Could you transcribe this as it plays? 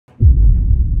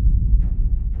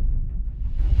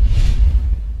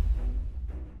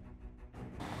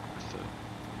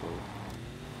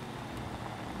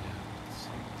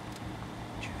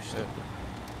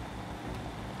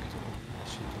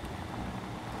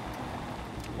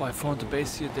Oh, I found the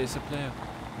base here. There's a player.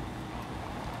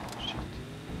 Shit.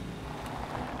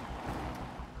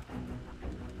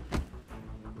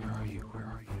 Where are you? Where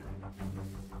are you?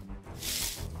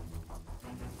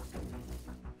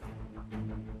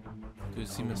 Do you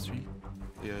see my stream?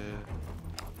 Yeah, yeah.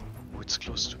 Oh, it's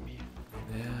close to me.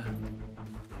 Yeah.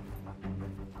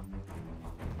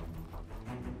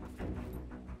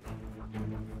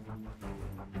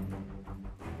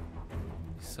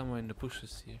 He's somewhere in the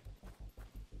bushes here.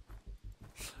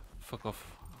 Fuck off.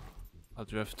 I'll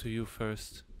drive to you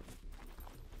first.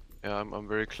 Yeah, I'm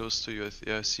very close to you.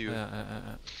 Yeah, I see you.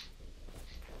 Yeah.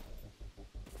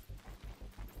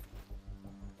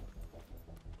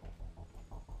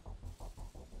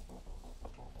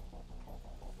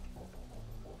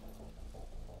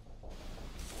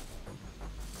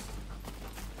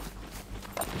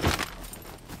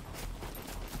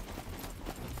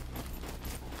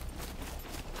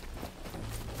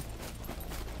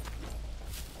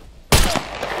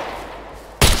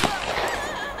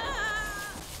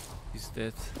 He's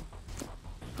dead.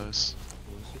 Nice.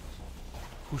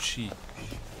 Pushy.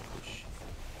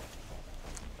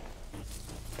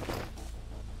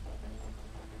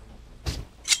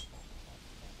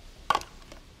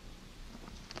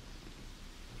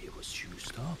 It was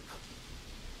used up.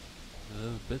 A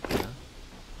little bit, yeah.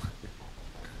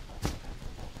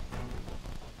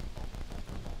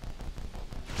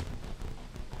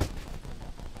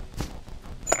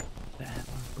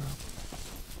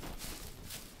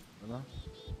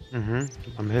 Mhm,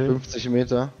 am Hill. 50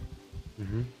 Meter.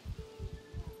 Mhm.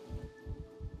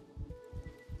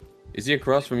 Is he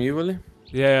across from you, Willie?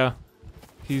 Yeah.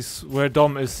 He's where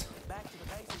Dom is.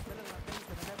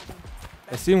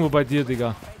 Ich sehe irgendwo bei dir,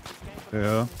 Digga.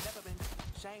 Ja.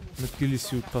 Mit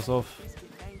Ghillie-Suit, pass auf.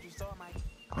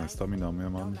 Kein Stamina mehr,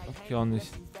 Mann. Ich auch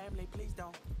nicht.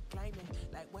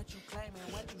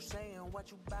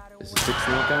 Is he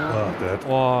 16 down? Ah, dead.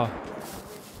 Oh,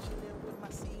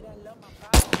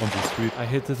 On the street. I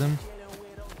hitted him.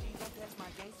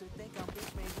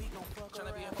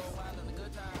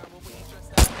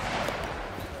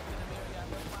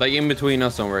 Like in between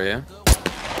us somewhere, yeah?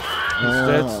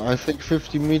 dead. I think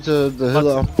 50 meter the hill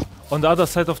up. On the other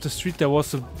side of the street there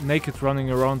was a naked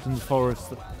running around in the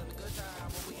forest.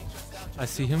 I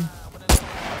see him.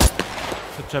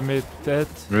 Which I made dead.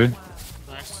 Really?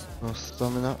 No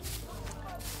stamina.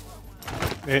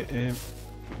 I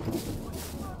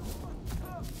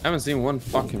haven't seen one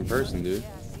fucking person, dude.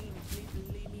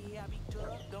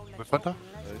 With what?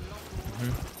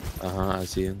 I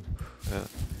see him. Yeah,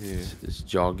 he. Just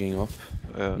jogging up.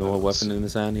 Yeah, No weapon in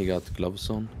his hand, he got gloves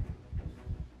on.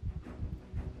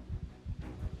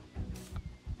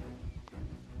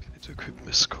 Need to equip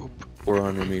my scope.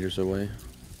 400 meters away.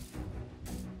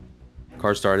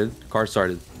 Car started. Car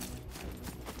started.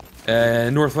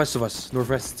 Northwest of us.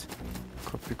 Northwest.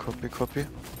 Copy, copy, copy.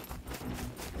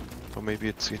 Or maybe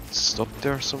it's stopped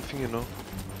there or something, you know?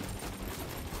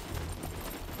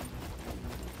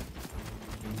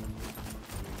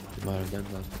 It might have done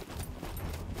that.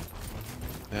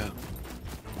 Yeah.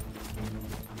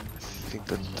 I think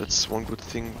that's one good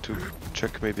thing to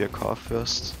check maybe a car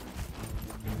first.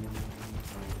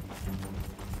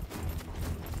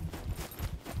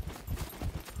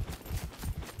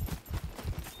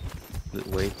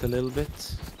 Wait a little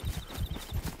bit.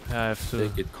 Yeah, I have to.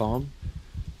 Take it calm.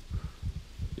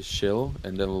 Just chill,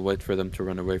 and then we'll wait for them to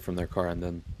run away from their car, and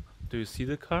then... Do you see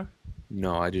the car?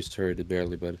 No, I just heard it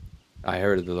barely, but I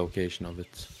heard the location of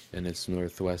it, and it's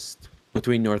northwest.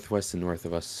 Between northwest and north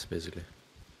of us, basically.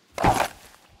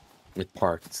 It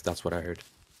parked, that's what I heard.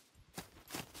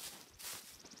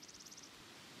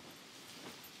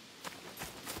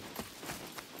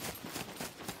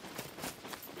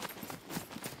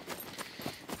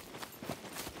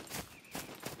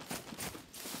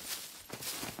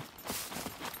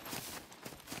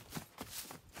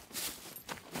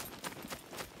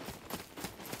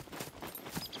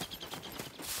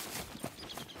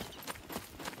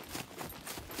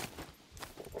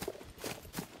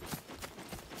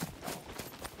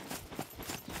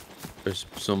 There's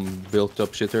some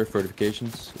built-up shit there,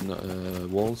 fortifications,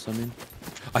 walls, I mean.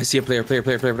 I see a player,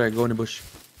 go in the bush.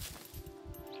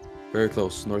 Very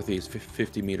close, northeast,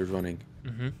 50 meters running.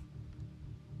 Mm-hmm.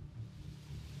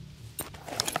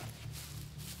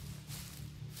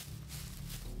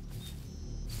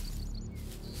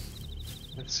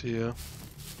 Let's see, yeah.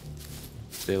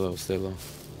 Stay low, stay low.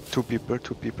 Two people.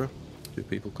 2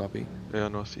 people, copy. Yeah,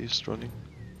 northeast running.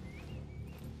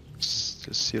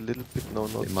 Just see a little bit, no,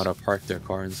 not. They might have parked their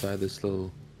car inside this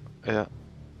little Yeah.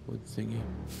 wood thingy.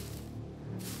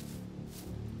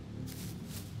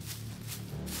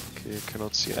 Okay, you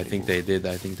cannot see I think they did.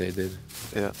 I think they did.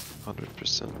 Yeah,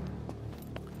 100%.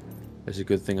 It's a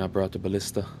good thing I brought the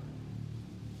ballista.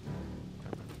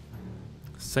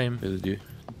 Same.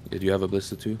 Did you have a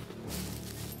ballista too?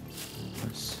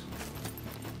 Nice.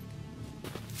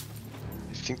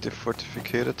 I think they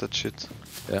fortificated that shit.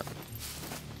 Yeah.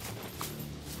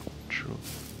 True.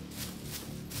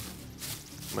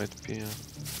 Might be, yeah.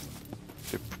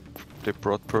 They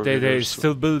brought They're purveyors.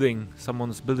 still building.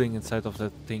 Someone's building inside of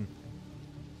that thing.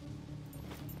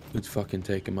 Could fucking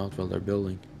take them out while they're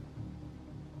building.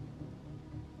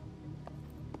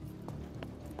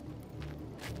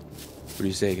 What do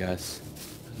you say, guys?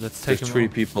 Let's take There's him three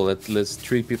out. people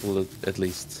three people at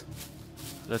least.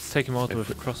 Let's take him out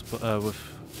with crossbow, with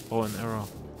bow and arrow.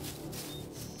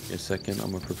 In a second,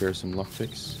 I'm gonna prepare some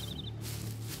lockpicks.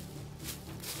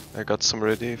 I got some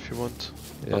ready if you want.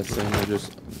 Yeah, same.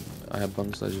 I have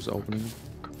bunks. I just opening.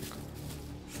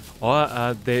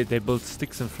 Or they built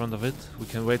sticks in front of it. We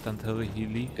can wait until he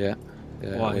leaves. Yeah.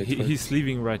 Yeah. Wow, wait for it. he's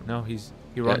leaving right now. He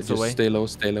runs just away. Stay low.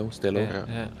 Stay low. Stay low. Yeah,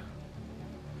 yeah.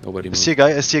 Nobody I move. see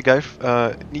a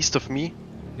guy east of me.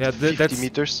 Yeah, 50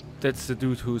 meters. that's the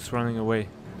dude who's running away.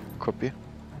 Copy.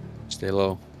 Stay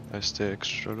low. I stay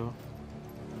extra low.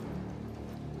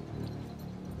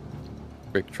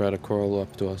 Rick, try to crawl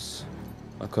up to us.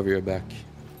 I'll cover your back.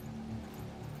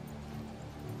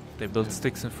 They built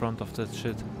sticks in front of that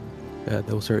shit. Yeah,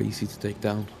 those are easy to take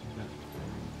down.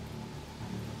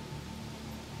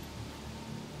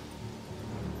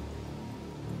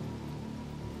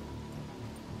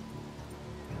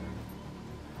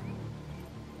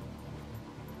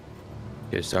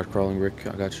 Okay, start crawling, Rick.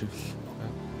 I got you.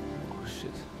 Oh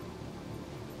shit.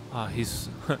 Ah, he's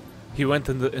he went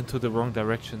into the wrong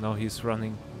direction. Now he's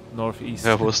running northeast.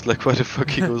 I was like, why the fuck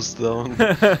he goes down?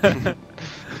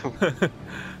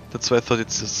 That's why I thought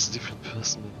it's a different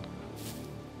person.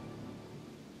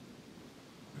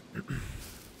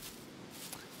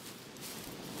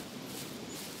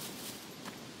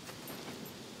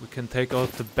 We can take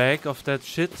out the back of that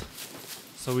shit,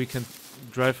 so we can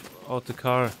drive out the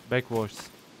car backwards.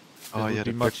 That would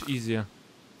be much easier.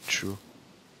 True.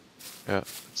 Yeah.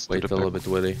 let's do Wait the a little back.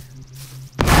 bit, Willy.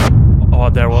 Oh,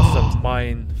 there was a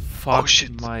mine. Fuck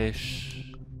shit. my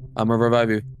I'm gonna revive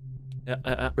you.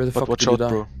 Yeah, Where the But fuck watch did you out, die?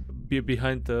 bro.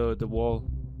 behind the wall,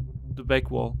 the back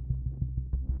wall.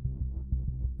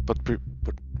 But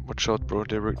watch out, bro.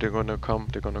 They're gonna come.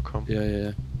 They're gonna come. Yeah, yeah,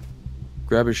 yeah.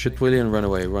 Grab your shit, Willy, and run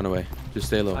away. Run away. Just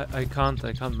stay low. I can't.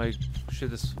 My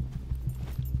shit is.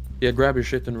 Yeah, grab your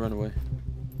shit and run away.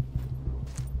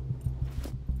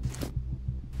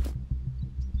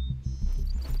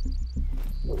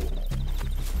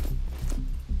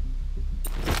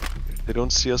 They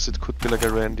don't see us. It could be like a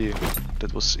Randy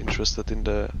that was interested in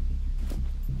the.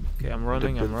 Okay, I'm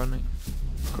running. I'm running.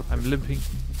 I'm limping.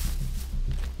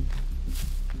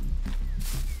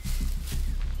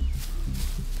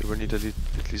 They will need at least.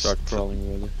 Start crawling,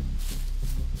 Willy.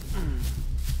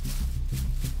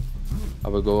 I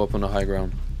will go up on the high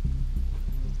ground.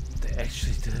 They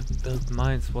actually did build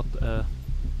mines. What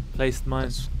placed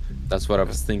mines? That's what I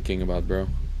was thinking about, bro.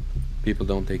 People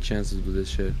don't take chances with this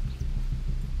shit.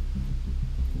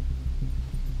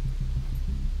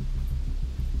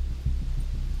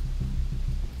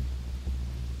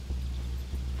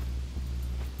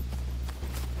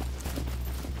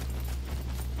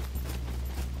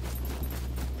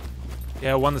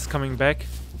 Yeah, one is coming back.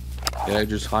 Yeah,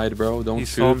 just hide, bro. Don't He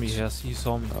shoot. saw me. Yes, he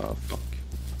saw me. Oh, fuck.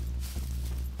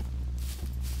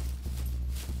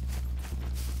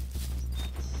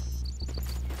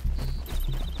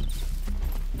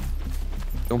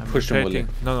 Don't I'm push him, Willy.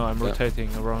 rotating. No, I'm Yeah.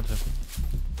 rotating around him.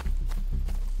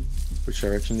 Which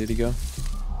direction did he go?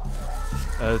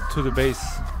 To the base.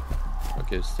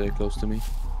 Okay, stay close to me.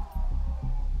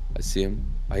 I see him.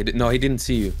 No, he didn't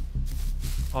see you.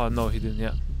 Oh no, he didn't.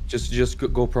 Yeah. Just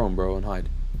go prone, bro, and hide.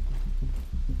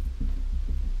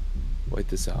 Wait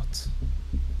this out.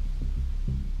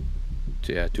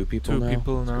 Yeah, two people Two now.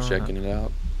 people So now, we're checking it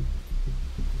out.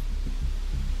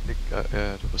 Yeah,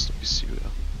 there was no BCU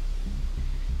there.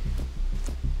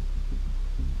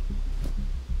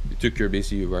 You took your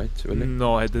BCU, right, Willy?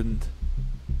 No, I didn't.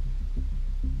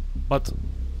 But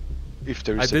If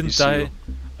there I is a didn't BCU.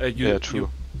 die. Yeah, true. You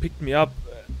picked me up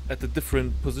at a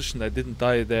different position. I didn't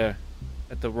die there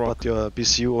at the rock. But your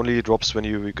BCU only drops when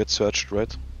you get searched,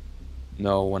 right?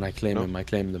 No, when I claim No? him, I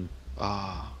claimed him.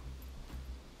 Ah.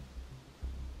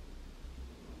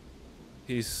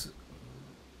 He's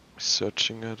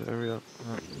Searching that area.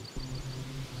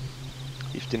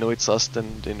 If they know it's us,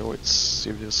 then they know it's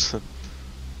serious.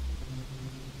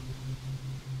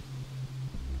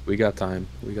 We got time.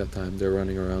 We got time. They're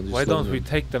running around. Just Why let don't them we run.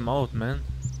 take them out, man?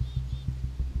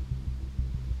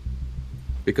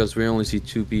 Because we only see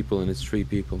 2 people and it's 3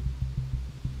 people.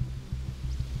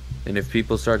 And if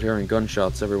people start hearing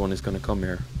gunshots, everyone is gonna come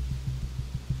here.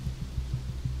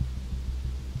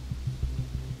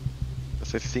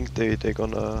 I think they're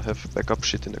gonna have backup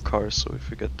shit in the car, so if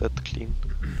we get that clean.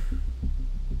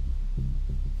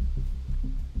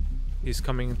 He's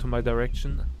coming into my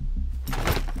direction.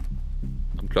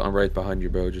 I'm right behind you,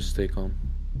 bro. Just stay calm.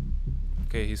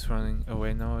 Okay, he's running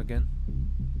away now again.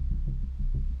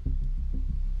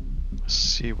 I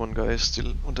see one guy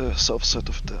still on the south side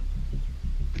of the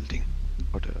building,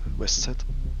 or the west side.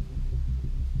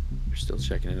 You're still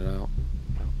checking it out.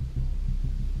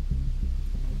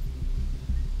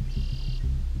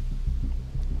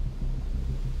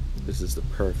 This is the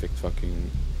perfect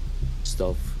fucking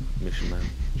stealth mission, man.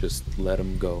 Just let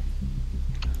them go.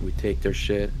 We take their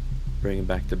shit, bring it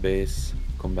back to base,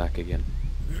 come back again.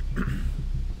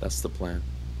 That's the plan.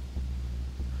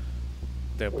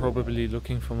 They're probably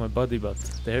looking for my body, but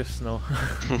there's no.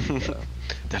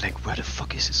 They're like, where the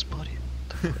fuck is his body? What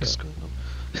the fuck is going on?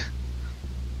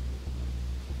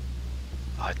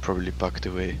 I'd probably bugged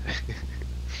away.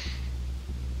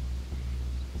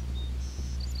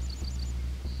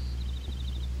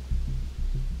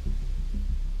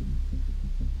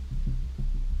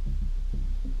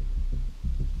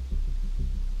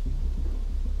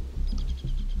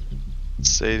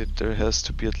 Say that there has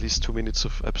to be at least 2 minutes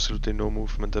of absolutely no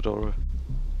movement at all.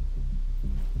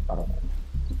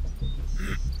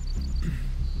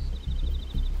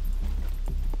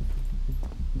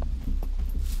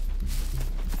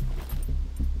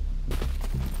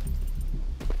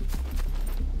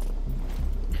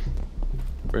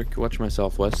 Rick, watch my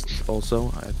southwest also.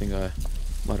 I think I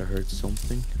might have heard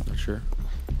something. Not sure.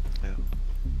 Yeah.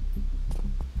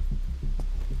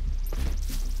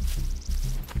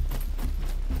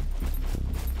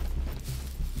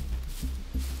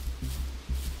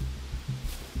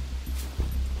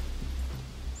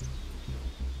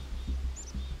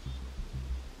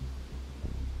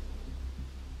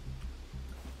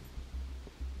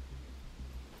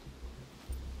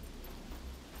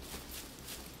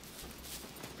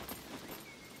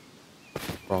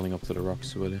 Crawling up to the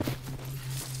rocks, will you?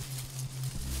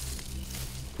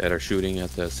 That are shooting at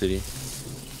the city.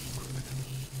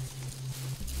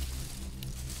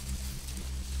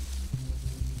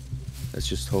 Let's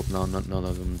just hope none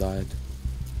of them died.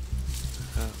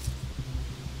 Yeah.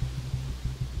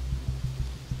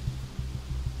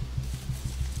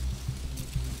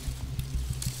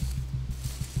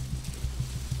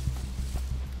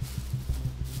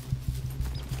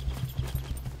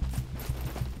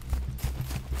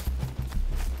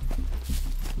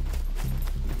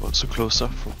 Also closer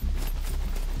from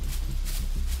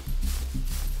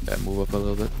Yeah, move up a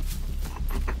little bit.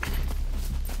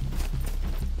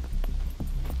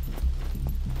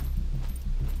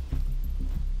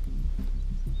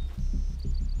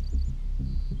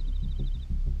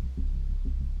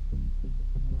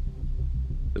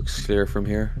 Looks clear from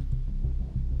here.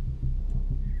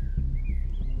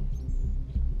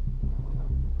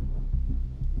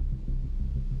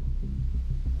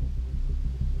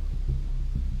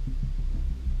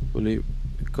 Will you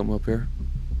come up here?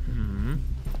 Hmm.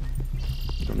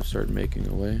 Gonna start making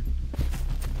a way.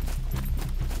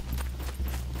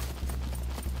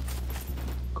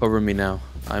 Cover me now.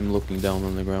 I'm looking down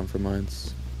on the ground for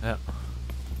mines. Yeah.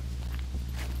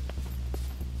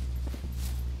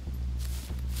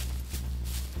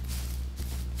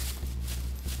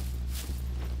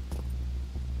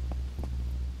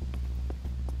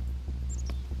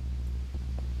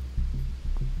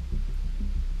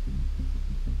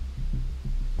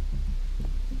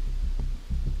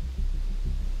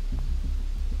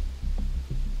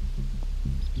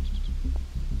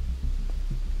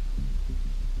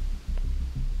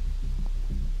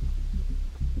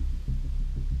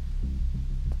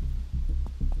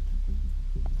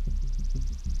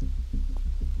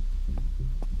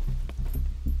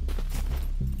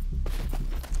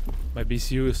 My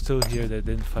BCU is still here, they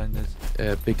didn't find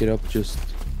it. Pick it up, just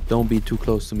don't be too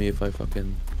close to me if I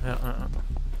fucking... Yeah,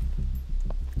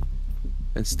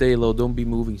 And stay low, don't be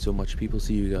moving so much. People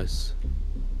see you guys.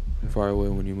 Far away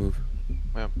when you move.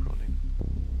 I am running.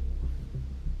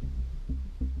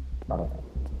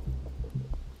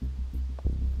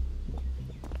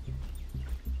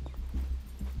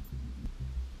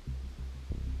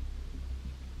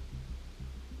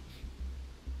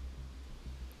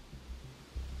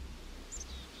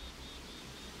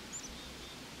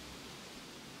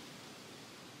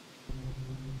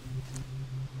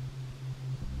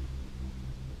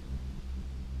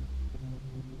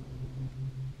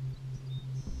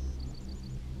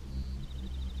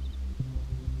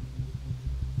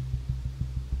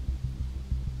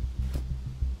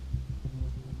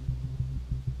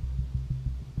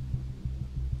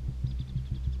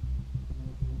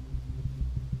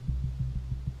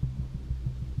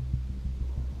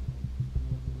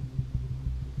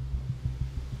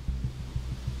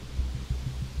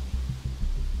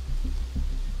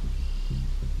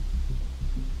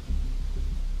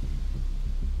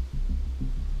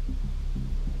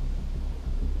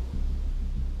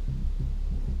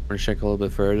 We're gonna check a little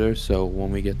bit further, so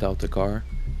when we get out the car,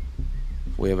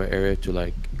 we have an area to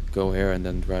like go here and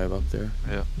then drive up there.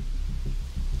 Yeah.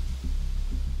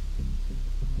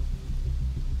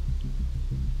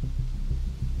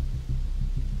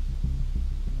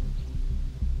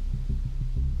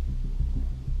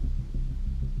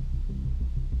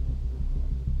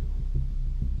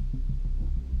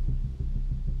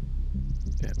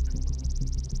 Yeah.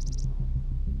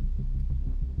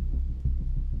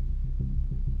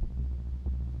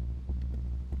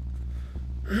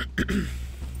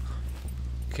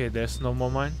 Okay, there's no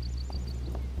more mine.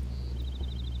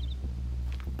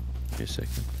 Give me a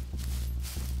second.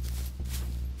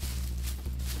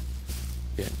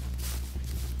 Yeah.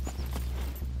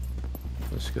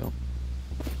 Let's go.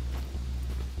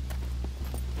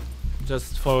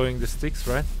 Just following the sticks,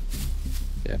 right?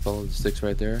 Yeah, follow the sticks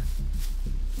right there.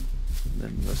 And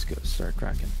then let's go start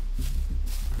cracking.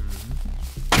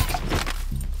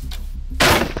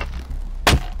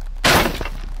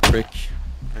 Rick,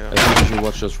 Yeah. I think you should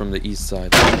watch us from the east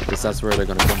side, because that's where they're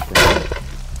gonna come from.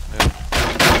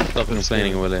 Stop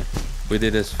complaining, Willie. We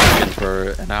did this fucking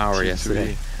for an hour T3.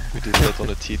 yesterday. We did that on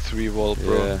a T3 wall,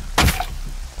 bro. Yeah.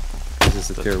 This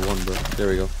is a tier 1, bro. There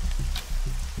we go.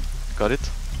 Got it?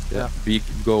 Yeah.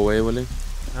 Go away, Willie.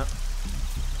 Yeah.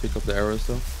 Pick up the arrows,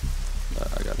 though.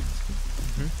 I got it.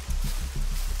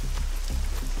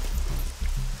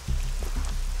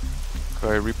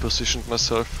 I repositioned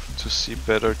myself to see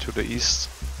better to the east.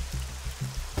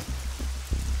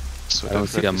 So I don't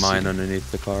see a definitely mine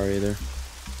underneath the car either.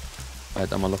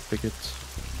 Alright, I'm gonna lockpick it.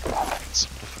 It's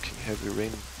fucking heavy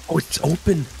rain. Oh, it's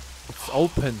open! It's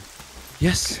open.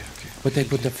 Yes! Okay. But they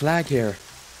put the flag here.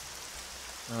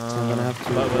 So I'm gonna have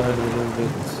to drive it a little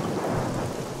bit.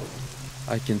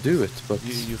 I can do it, but...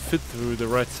 You fit through the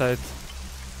right side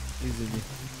easily.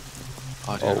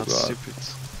 Oh, they're Oh not God. stupid.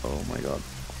 Oh my god.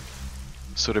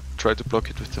 So they try to block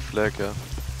it with the flag, yeah.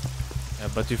 Yeah,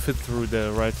 but you fit through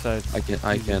the right side. I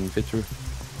can fit through.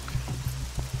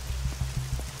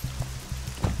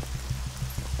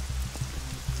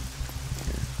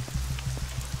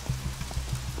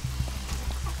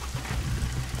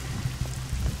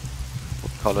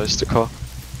 What color is the car?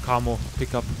 Camo,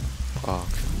 pick up. Oh,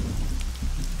 okay.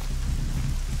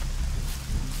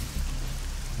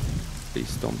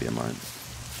 Please don't be a mine.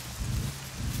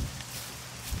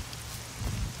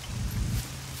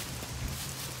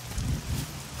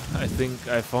 I think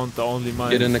I found the only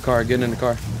mine. Get in the car, get in the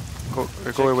car. Go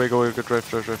away, go away, go drive.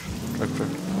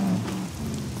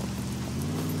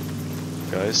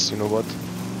 Guys, you know what?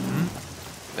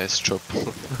 Nice job.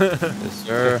 Yes,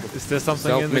 sir. Is there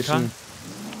something in the car?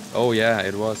 Self-mission. Oh yeah,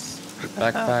 it was.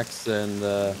 Backpacks and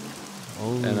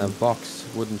a box,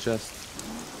 wooden chest.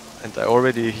 And I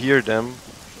already hear them,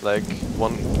 like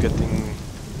one getting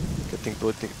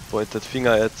pointed finger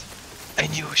at. I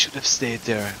knew I should have stayed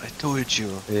there. I told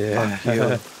you. Yeah. Fuck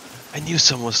you. I knew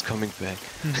someone was coming back.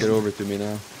 Get over to me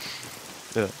now.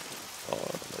 Yeah. Oh,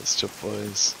 nice job,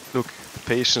 boys. Look, the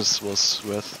patience was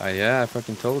worth. Yeah, I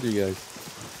fucking told you guys.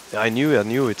 Yeah, I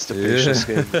knew. It's the patience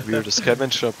game. We're the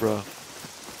scavenger, bro.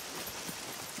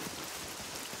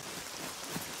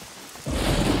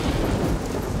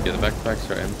 Yeah, the backpacks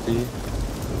are empty.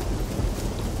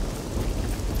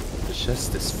 The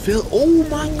chest is filled. Oh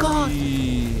my god!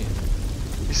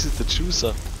 This is the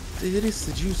juicer. It is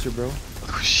the juicer, bro.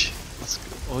 Oh shit, that's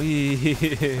good. Oi.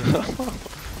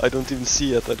 I don't even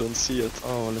see it.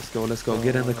 Oh, let's go.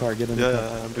 Get in the car, get in the car.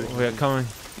 Yeah, I'm doing We are it. coming.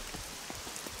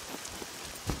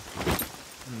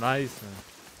 Nice, man.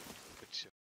 Good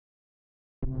shit.